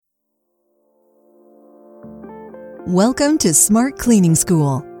Welcome to Smart Cleaning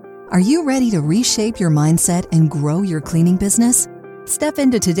School. Are you ready to reshape your mindset and grow your cleaning business? Step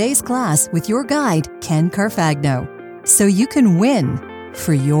into today's class with your guide, Ken Carfagno, so you can win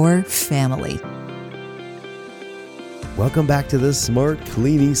for your family. Welcome back to the Smart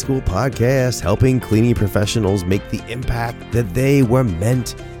Cleaning School podcast, helping cleaning professionals make the impact that they were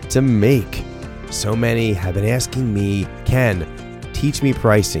meant to make. So many have been asking me, Ken, teach me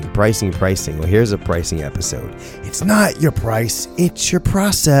pricing. Well, here's a pricing episode. It's not your price, it's your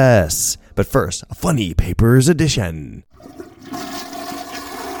process. But first, a funny papers edition.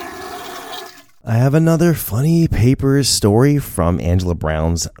 I have another funny papers story from Angela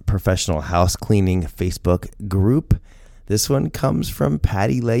Brown's Professional House Cleaning Facebook group. This one comes from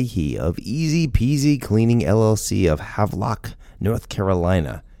Patty Leahy of Easy Peasy Cleaning LLC of Havelock, North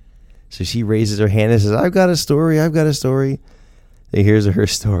Carolina. So she raises her hand and says, I've got a story. So here's her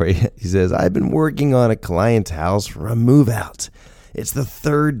story. She says, I've been working on a client's house for a move out. It's the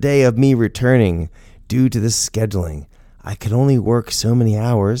third day of me returning due to the scheduling. I could only work so many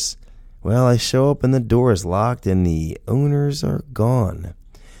hours. Well, I show up and the door is locked and the owners are gone.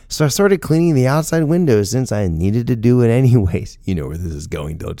 So I started cleaning the outside windows since I needed to do it anyways. You know where this is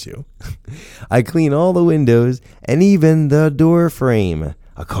going, don't you? I clean all the windows and even the door frame.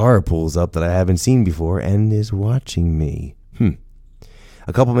 A car pulls up that I haven't seen before and is watching me.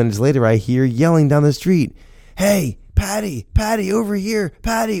 A couple minutes later, I hear yelling down the street, Hey, Patty, over here.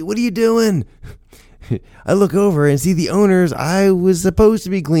 Patty, what are you doing? I look over and see the owners I was supposed to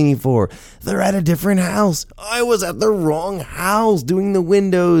be cleaning for. They're at a different house. I was at the wrong house doing the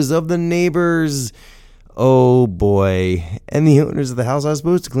windows of the neighbors. Oh boy. And the owners of the house I was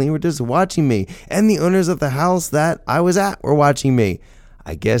supposed to clean were just watching me. And the owners of the house that I was at were watching me.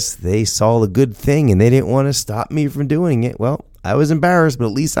 I guess they saw the good thing and they didn't want to stop me from doing it. Well, I was embarrassed, but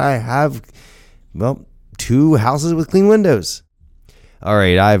at least I have, two houses with clean windows. All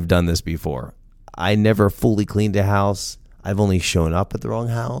right, I've done this before. I never fully cleaned a house. I've only shown up at the wrong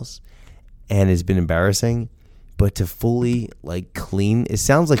house, and it's been embarrassing. But to fully clean, it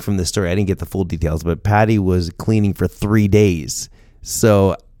sounds like from the story, I didn't get the full details, but Patty was cleaning for 3 days.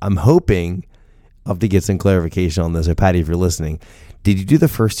 So I'm hoping I'll have to get some clarification on this. So Patty, if you're listening, did you do the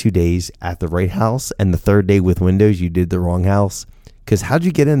first 2 days at the right house, and the third day with windows you did the wrong house? Because how'd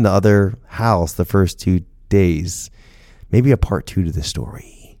you get in the other house the first 2 days? Maybe a part 2 to the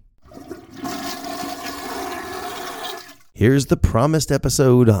story. Here's the promised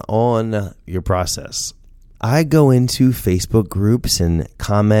episode on your process. I go into Facebook groups and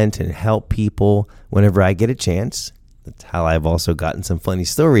comment and help people whenever I get a chance. That's how I've also gotten some funny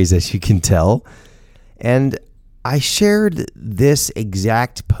stories, as you can tell. And I shared this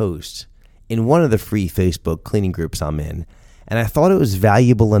exact post in one of the free Facebook cleaning groups I'm in, and I thought it was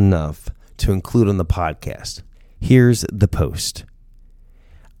valuable enough to include on the podcast. Here's the post.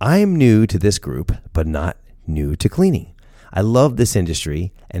 I am new to this group, but not new to cleaning. I love this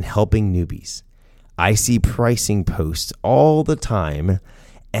industry and helping newbies. I see pricing posts all the time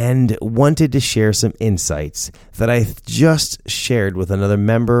and wanted to share some insights that I just shared with another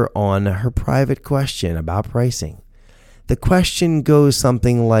member on her private question about pricing. The question goes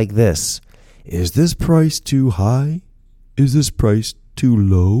something like this. Is this price too high? Is this price too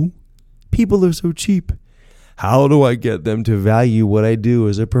low? People are so cheap. How do I get them to value what I do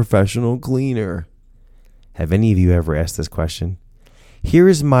as a professional cleaner? Have any of you ever asked this question? Here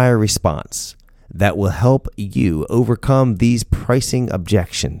is my response that will help you overcome these pricing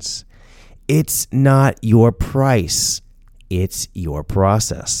objections. It's not your price, it's your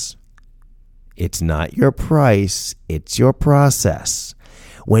process. It's not your price, it's your process.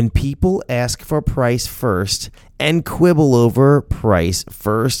 When people ask for price first and quibble over price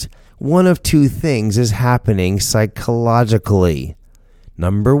first, one of two things is happening psychologically.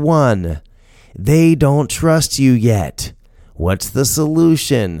 Number one, they don't trust you yet. What's the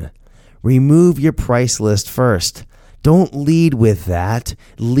solution? Remove your price list first. Don't lead with that.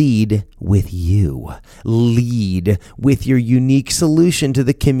 Lead with you. Lead with your unique solution to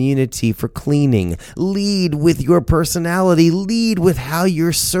the community for cleaning. Lead with your personality. Lead with how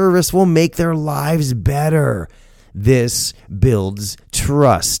your service will make their lives better. This builds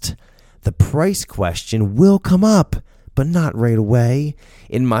trust. The price question will come up, but not right away.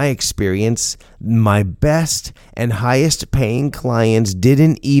 In my experience, my best and highest paying clients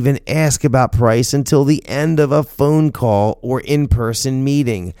didn't even ask about price until the end of a phone call or in-person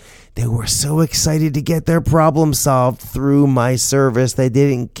meeting. They were so excited to get their problem solved through my service, they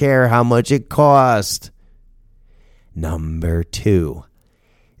didn't care how much it cost. Number two,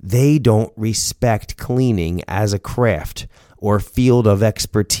 they don't respect cleaning as a craft or field of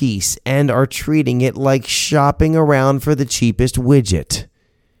expertise and are treating it like shopping around for the cheapest widget.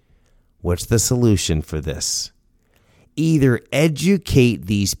 What's the solution for this? Either educate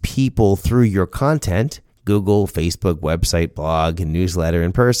these people through your content, Google, Facebook, website, blog, newsletter,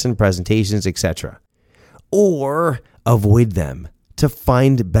 in-person, presentations, etc., or avoid them to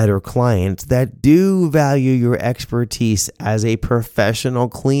find better clients that do value your expertise as a professional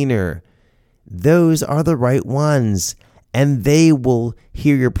cleaner. Those are the right ones, and they will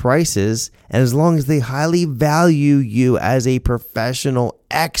hear your prices. And as long as they highly value you as a professional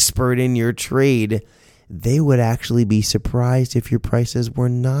expert in your trade, they would actually be surprised if your prices were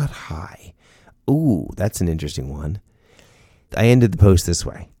not high. Ooh, that's an interesting one. I ended the post this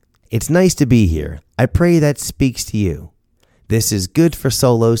way. It's nice to be here. I pray that speaks to you. This is good for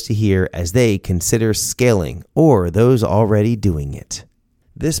solos to hear as they consider scaling or those already doing it.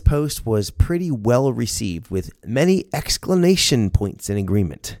 This post was pretty well received with many exclamation points in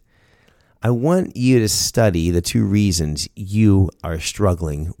agreement. I want you to study the 2 reasons you are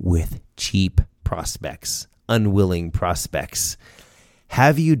struggling with cheap prospects, unwilling prospects.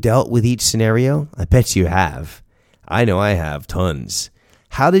 Have you dealt with each scenario? I bet you have. I know I have tons.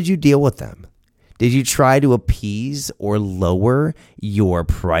 How did you deal with them? Did you try to appease or lower your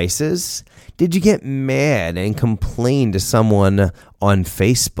prices? Did you get mad and complain to someone on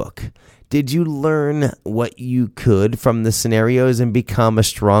Facebook? Did you learn what you could from the scenarios and become a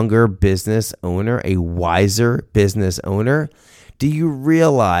stronger business owner, a wiser business owner? Do you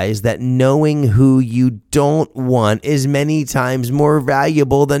realize that knowing who you don't want is many times more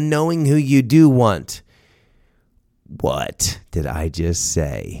valuable than knowing who you do want? What did I just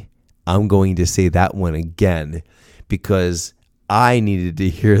say? I'm going to say that one again because I needed to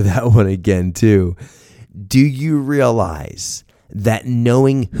hear that one again too. Do you realize that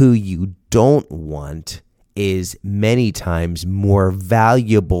knowing who you don't want is many times more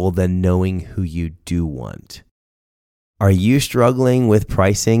valuable than knowing who you do want? Are you struggling with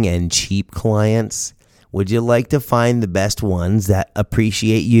pricing and cheap clients? Would you like to find the best ones that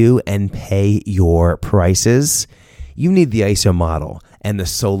appreciate you and pay your prices? You need the ISO model and the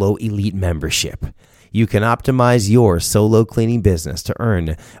Solo Elite membership. You can optimize your solo cleaning business to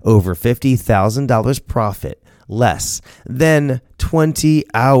earn over $50,000 profit, less than 20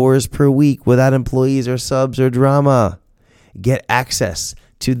 hours per week without employees or subs or drama. Get access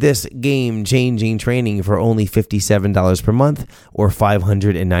to this game-changing training for only $57 per month or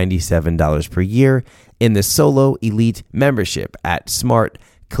 $597 per year in the Solo Elite membership at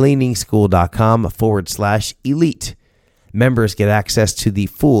smartcleaningschool.com/elite. Members get access to the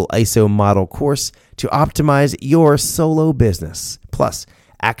full ISO model course to optimize your solo business, plus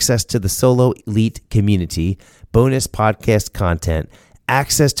access to the Solo Elite community, bonus podcast content,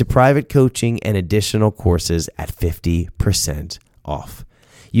 access to private coaching, and additional courses at 50% off.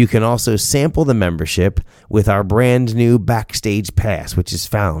 You can also sample the membership with our brand new Backstage Pass, which is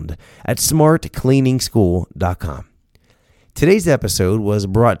found at smartcleaningschool.com. Today's episode was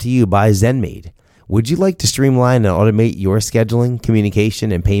brought to you by ZenMaid. Would you like to streamline and automate your scheduling,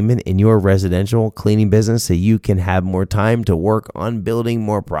 communication, and payment in your residential cleaning business so you can have more time to work on building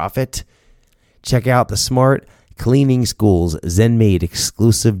more profit? Check out the Smart Cleaning School's ZenMaid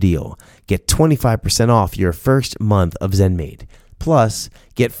exclusive deal. Get 25% off your first month of ZenMaid. Plus,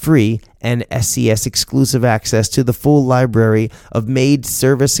 get free and SCS exclusive access to the full library of Maid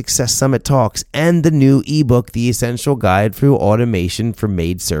Service Success Summit talks and the new ebook, The Essential Guide for Automation for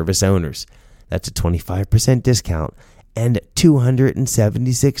Maid Service Owners. That's a 25% discount and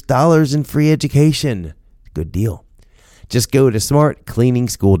 $276 in free education. Good deal. Just go to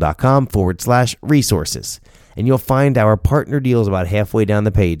smartcleaningschool.com/resources and you'll find our partner deals about halfway down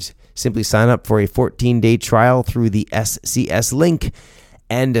the page. Simply sign up for a 14-day trial through the SCS link,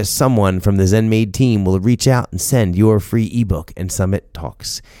 and someone from the ZenMaid team will reach out and send your free ebook and summit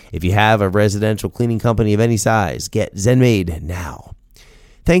talks. If you have a residential cleaning company of any size, get ZenMaid now.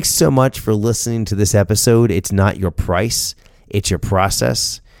 Thanks so much for listening to this episode. It's not your price, it's your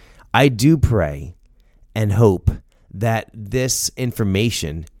process. I do pray and hope that this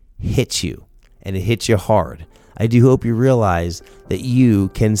information hits you, and it hits you hard. I do hope you realize that you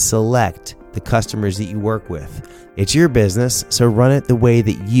can select the customers that you work with. It's your business, so run it the way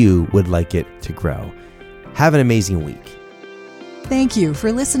that you would like it to grow. Have an amazing week. Thank you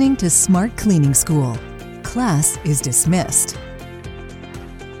for listening to Smart Cleaning School. Class is dismissed.